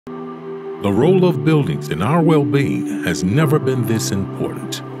The role of buildings in our well-being has never been this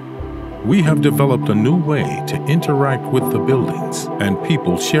important. We have developed a new way to interact with the buildings and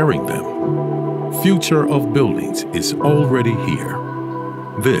people sharing them. Future of buildings is already here.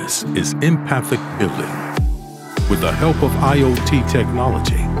 This is Empathic Building. With the help of IoT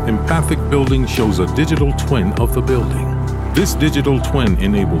technology, Empathic Building shows a digital twin of the building. This digital twin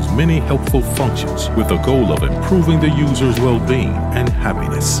enables many helpful functions with the goal of improving the user's well-being and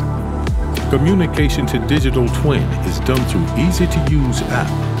happiness. Communication to digital twin is done through easy-to-use app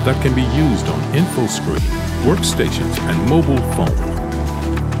that can be used on info screen, workstations, and mobile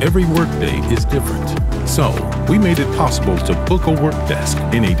phone. Every workday is different, so we made it possible to book a work desk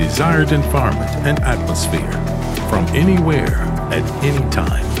in a desired environment and atmosphere, from anywhere at any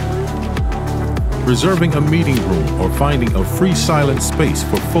time. Reserving a meeting room or finding a free silent space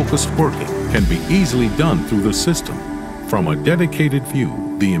for focused working can be easily done through the system. From a dedicated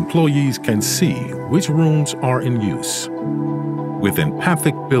view, the employees can see which rooms are in use. With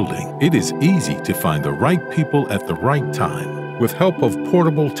Empathic Building, it is easy to find the right people at the right time. With help of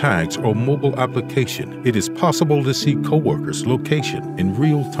portable tags or mobile application, it is possible to see coworkers' location in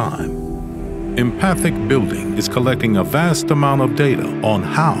real time. Empathic Building is collecting a vast amount of data on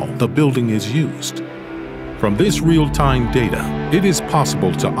how the building is used. From this real-time data, it is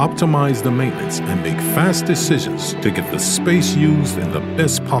possible to optimize the maintenance and make fast decisions to get the space used in the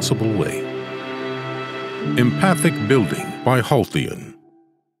best possible way. Empathic Building by Halthian.